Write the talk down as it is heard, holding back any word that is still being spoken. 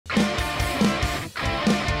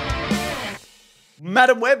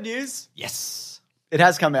Madam Web news. Yes. It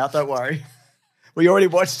has come out, don't worry. We already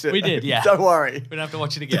watched it. We did, yeah. Don't worry. We don't have to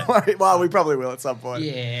watch it again. Don't worry. Well, we probably will at some point.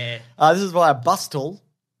 Yeah. This is via Bustle,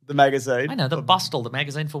 the magazine. I know, the Bustle, the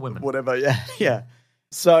magazine for women. Whatever, yeah.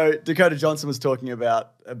 So Dakota Johnson was talking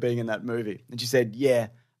about being in that movie. And she said,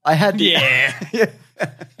 I had to...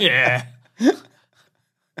 Yeah.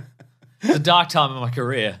 It's a dark time in my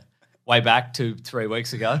career. Way back 2-3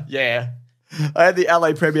 weeks ago. Yeah. I had the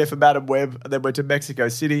LA premiere for Madam Web, and then went to Mexico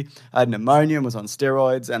City. I had pneumonia and was on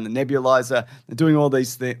steroids and the nebulizer and doing all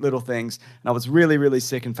these little things. And I was really, really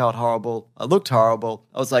sick and felt horrible. I looked horrible.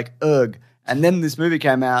 I was like, ugh. And then this movie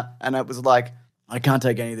came out, and it was like, I can't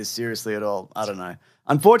take any of this seriously at all. I don't know.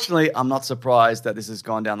 Unfortunately, I'm not surprised that this has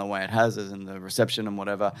gone down the way it has, as in the reception and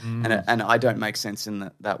whatever. And I don't make sense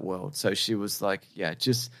in that world. So she was like,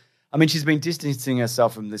 she's been distancing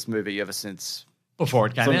herself from this movie ever since... Before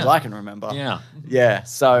it came out. As I can remember. Yeah. Yeah,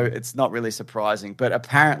 so it's not really surprising. But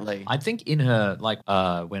apparently... I think in her,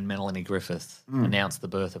 when Melanie Griffith announced the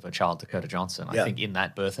birth of her child, Dakota Johnson, I think in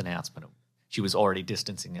that birth announcement, she was already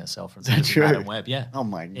distancing herself from Madam Web. Yeah. Oh,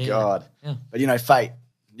 my God. Yeah. But, fate,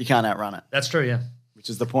 you can't outrun it. That's true, yeah.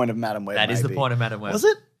 Which is the point of Madam Web, That is the point of Madam Web. Was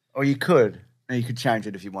it? Or you could. And you could change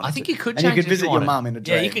it if you wanted to. I think you could change it. And you could visit your mum in a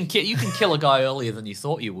dream. Yeah, you can kill a guy earlier than you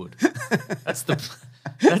thought you would. That's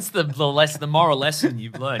the moral lesson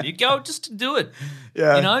you've learned. You go just to do it.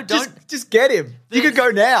 Yeah. Just get him. You could go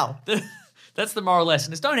now. That's the moral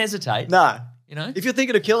lesson. Is don't hesitate. No. If you're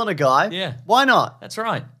thinking of killing a guy, why not? That's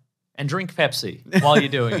right. And drink Pepsi while you're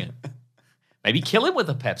doing it. Maybe kill him with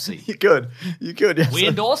a Pepsi. You could. Yes. We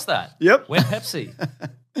endorse that. Yep. We're Pepsi.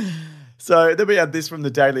 So then we have this from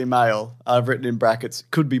the Daily Mail. I've written in brackets,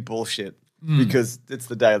 could be bullshit because it's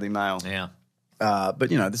the Daily Mail. Yeah. But,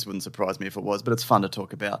 this wouldn't surprise me if it was, but it's fun to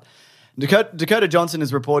talk about. Dakota Johnson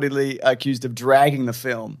is reportedly accused of dragging the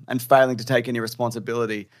film and failing to take any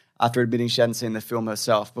responsibility after admitting she hadn't seen the film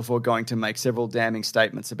herself before going to make several damning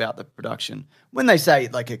statements about the production. When they say,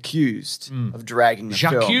 accused of dragging the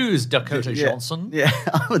film. J'accuse Dakota Johnson. Yeah,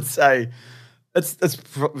 I would say it's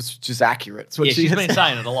just accurate. It's what she's been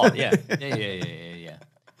saying it a lot, yeah. Yeah.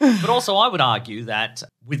 But also I would argue that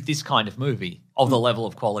with this kind of movie, of the level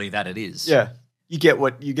of quality that it is. Yeah. You get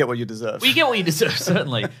what you deserve. Well, you get what you deserve,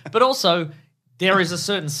 certainly. But also, there is a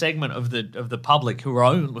certain segment of the public who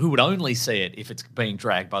would only see it if it's being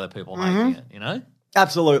dragged by the people making it.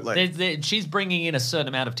 Absolutely. She's bringing in a certain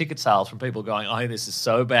amount of ticket sales from people going, "Oh, this is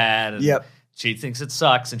so bad," and she thinks it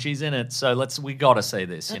sucks, and she's in it. So we got to see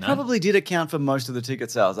this. It probably did account for most of the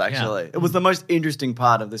ticket sales. Actually, it was the most interesting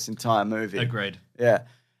part of this entire movie. Agreed. Yeah.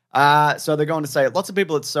 So they're going to say lots of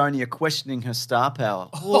people at Sony are questioning her star power.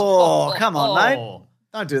 Whoa, come on, mate.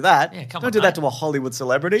 Don't do that. Yeah, Don't do that to a Hollywood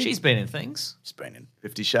celebrity. She's been in things. She's been in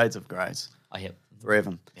 50 Shades of Greys. Oh, yep. 3 of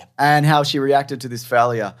them. Yep. And how she reacted to this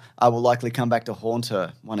failure will likely come back to haunt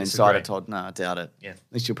her. One insider told, no, I doubt it. Yeah. At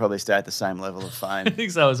least she'll probably stay at the same level of fame. I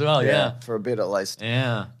think so as well, yeah. For a bit at least.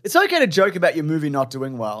 Yeah. It's okay to joke about your movie not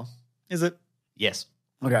doing well, is it? Yes.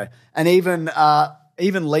 Okay. And even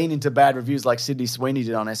lean into bad reviews like Sydney Sweeney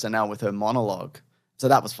did on SNL with her monologue. So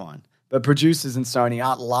that was fine. But producers and Sony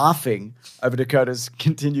aren't laughing over Dakota's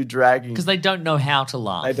continued dragging. Because they don't know how to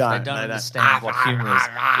laugh. They don't understand what humor is.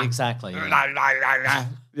 Exactly.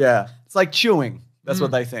 Yeah. It's like chewing. That's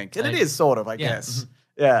what they think. And it is sort of, I guess.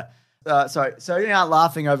 Yeah. So you aren't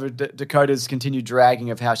laughing over Dakota's continued dragging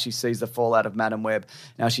of how she sees the fallout of Madam Web.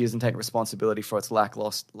 Now she isn't taking responsibility for its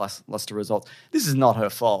lackluster results. This is not her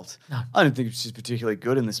fault. No. I don't think she's particularly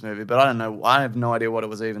good in this movie, but I don't know. I have no idea what it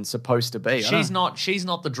was even supposed to be. She's not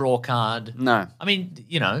the draw card. No. I mean,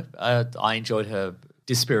 I enjoyed her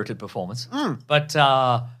dispirited performance. But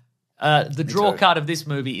the draw card of this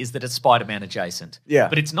movie is that it's Spider-Man adjacent. Yeah.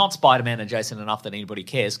 But it's not Spider-Man adjacent enough that anybody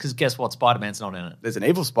cares, because guess what? Spider-Man's not in it. There's an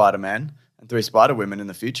evil Spider-Man and 3 Spider-Women in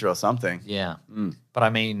the future or something. Yeah. But I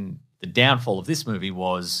mean, the downfall of this movie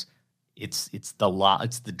was it's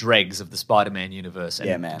the dregs of the Spider-Man universe.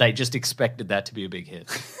 And they just expected that to be a big hit.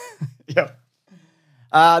 Yep.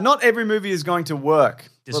 Not every movie is going to work.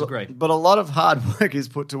 Disagree. But a lot of hard work is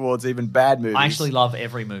put towards even bad movies. I actually love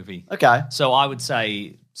every movie. Okay. So I would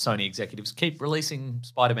say Sony executives keep releasing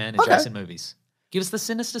Spider-Man adjacent movies. Give us the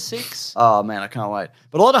Sinister Six. Oh man, I can't wait.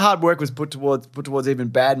 But a lot of hard work was put towards even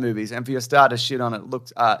bad movies, and for your star to shit on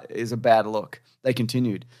it is a bad look. They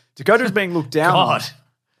continued. Dakota is being looked down on.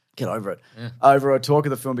 Get over it. Yeah. Over a talk of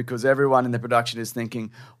the film because everyone in the production is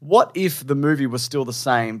thinking, what if the movie was still the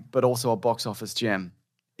same but also a box office gem?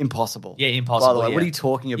 impossible. Yeah, impossible. By the way, yeah. what are you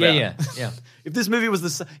talking about? Yeah. If this movie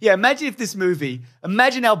was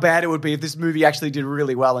imagine how bad it would be if this movie actually did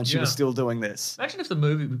really well and she was still doing this. Imagine if the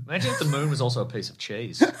moon was also a piece of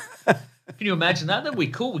cheese. Can you imagine that? That'd be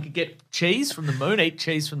cool. We could get cheese from the moon, eat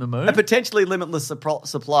cheese from the moon. A potentially limitless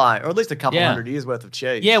supply, or at least a couple hundred years worth of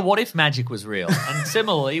cheese. Yeah, what if magic was real? And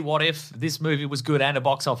similarly, what if this movie was good and a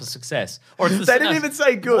box office success? Or if they didn't even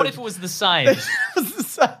say good. What if it was the same?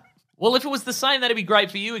 Well, if it was the same, that'd be great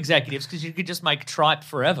for you executives because you could just make tripe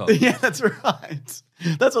forever. Yeah, that's right.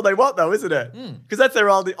 That's what they want, though, isn't it? Because that's their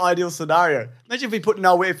ideal scenario. Imagine if we put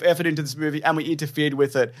no effort into this movie and we interfered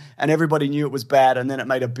with it and everybody knew it was bad and then it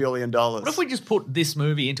made $1 billion. What if we just put this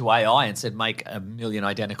movie into AI and said make 1 million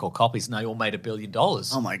identical copies and they all made $1 billion?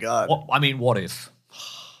 Oh, my God. What if?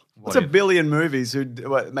 What's a billion movies who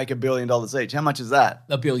make $1 billion each? How much is that?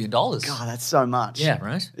 $1 billion. God, that's so much. Yeah,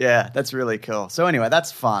 right? Yeah, that's really cool. So anyway,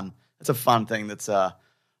 that's fun. It's a fun thing that's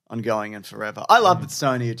ongoing and forever. I love that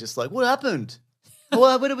Sony are just like, what happened?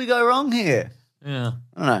 Where did we go wrong here? Yeah.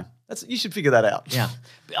 I don't know. You should figure that out. Yeah.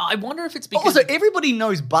 But I wonder if it's because... Also, everybody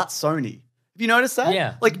knows but Sony. Have you noticed that?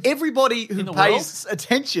 Yeah. Like, everybody who pays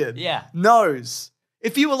attention knows.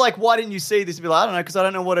 If you were like, why didn't you see this? You'd be like, I don't know, because I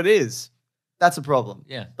don't know what it is. That's a problem.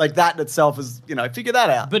 Yeah. Like, that in itself is, figure that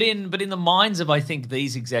out. But in the minds of, I think,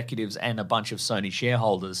 these executives and a bunch of Sony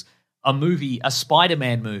shareholders, a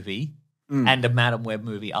Spider-Man movie and a Madam Web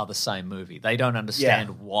movie are the same movie. They don't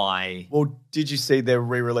understand why. Well, did you see they're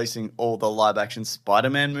re-releasing all the live-action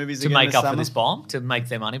Spider-Man movies to again make this up summer? for this bomb? To make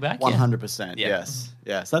their money back? 100%, yes.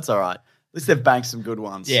 Yes, that's all right. At least they've banked some good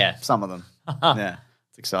ones. Yeah. Some of them. Yeah.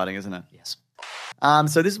 It's exciting, isn't it? Yes.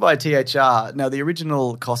 So this is by THR. Now, the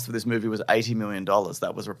original cost for this movie was $80 million.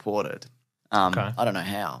 That was reported. I don't know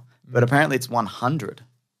how, but apparently it's $100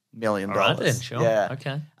 million. All right then, sure. Yeah.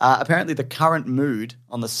 Okay. Apparently the current mood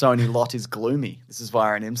on the Sony lot is gloomy. This is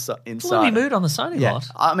via an insider. Gloomy mood on the Sony lot?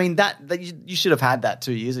 I mean, that you should have had that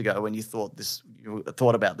 2 years ago when you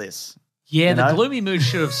thought about this. Yeah, the gloomy mood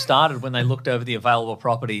should have started when they looked over the available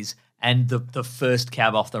properties and the first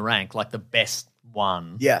cab off the rank, like the best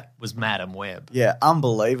one, was Madam Web. Yeah,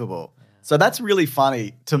 unbelievable. Yeah. So that's really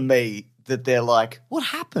funny to me that they're like, what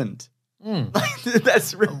happened?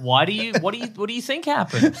 That's what do you think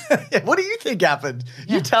happened? What do you think happened?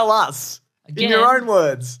 Yeah. You tell us in your own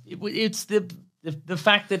words. It's the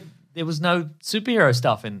fact that there was no superhero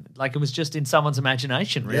stuff in, like it was just in someone's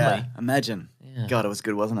imagination, really. Yeah, imagine. Yeah. God, it was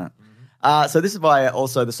good, wasn't it? So this is by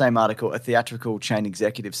also the same article. A theatrical chain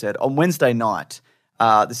executive said on Wednesday night.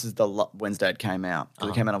 This is the Wednesday it came out.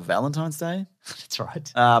 It came out on Valentine's Day. That's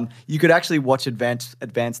right. You could actually watch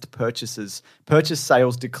advanced purchase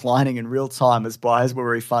sales declining in real time as buyers were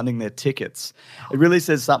refunding their tickets. It really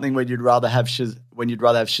says something when you'd rather have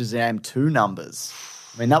Shazam 2 numbers.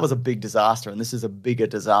 I mean, that was a big disaster, and this is a bigger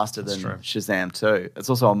disaster than Shazam 2. It's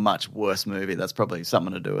also a much worse movie. That's probably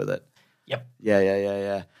something to do with it. Yep.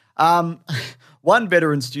 Yeah. One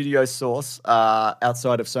veteran studio source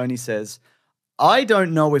outside of Sony says, I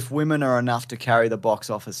don't know if women are enough to carry the box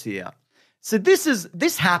office here. So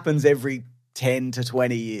this happens every 10 to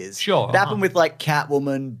 20 years. Sure. It happened with like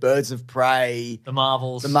Catwoman, Birds of Prey. The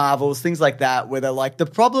Marvels, things like that, where they're like, the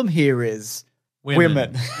problem here is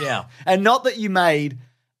women. Yeah. And not that you made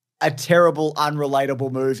a terrible,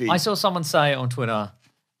 unrelatable movie. I saw someone say on Twitter,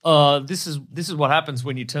 this is what happens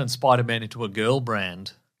when you turn Spider-Man into a girl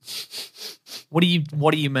brand. What do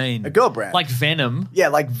you mean? A girl brand. Like Venom. Yeah,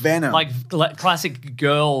 like Venom. Like classic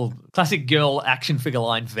girl action figure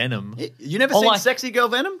line Venom. You never seen Sexy Girl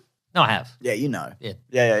Venom? No, I have. Yeah, you know.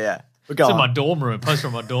 Yeah. But go it's on. in my dorm room, poster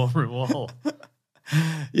on my dorm room wall.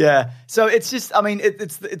 Yeah. So it's just, I mean,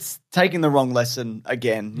 it's taking the wrong lesson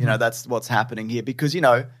again. You know, that's what's happening here because,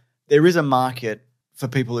 there is a market for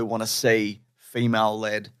people who want to see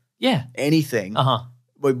female-led anything.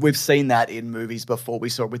 We've seen that in movies before. We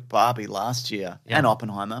saw it with Barbie last year and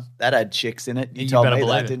Oppenheimer. That had chicks in it. You told me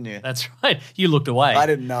that, didn't you? That's right. You looked away. I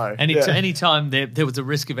didn't know. Anytime there was a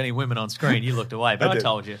risk of any women on screen, you looked away. But I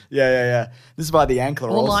told you. Yeah. This is by the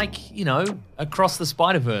Ankler. Or like, Across the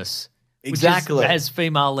Spider-Verse. Exactly. Which has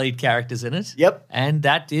female lead characters in it. Yep. And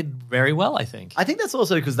that did very well, I think. I think that's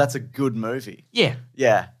also because that's a good movie. Yeah.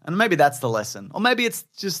 Yeah. And maybe that's the lesson. Or maybe it's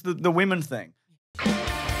just the women thing.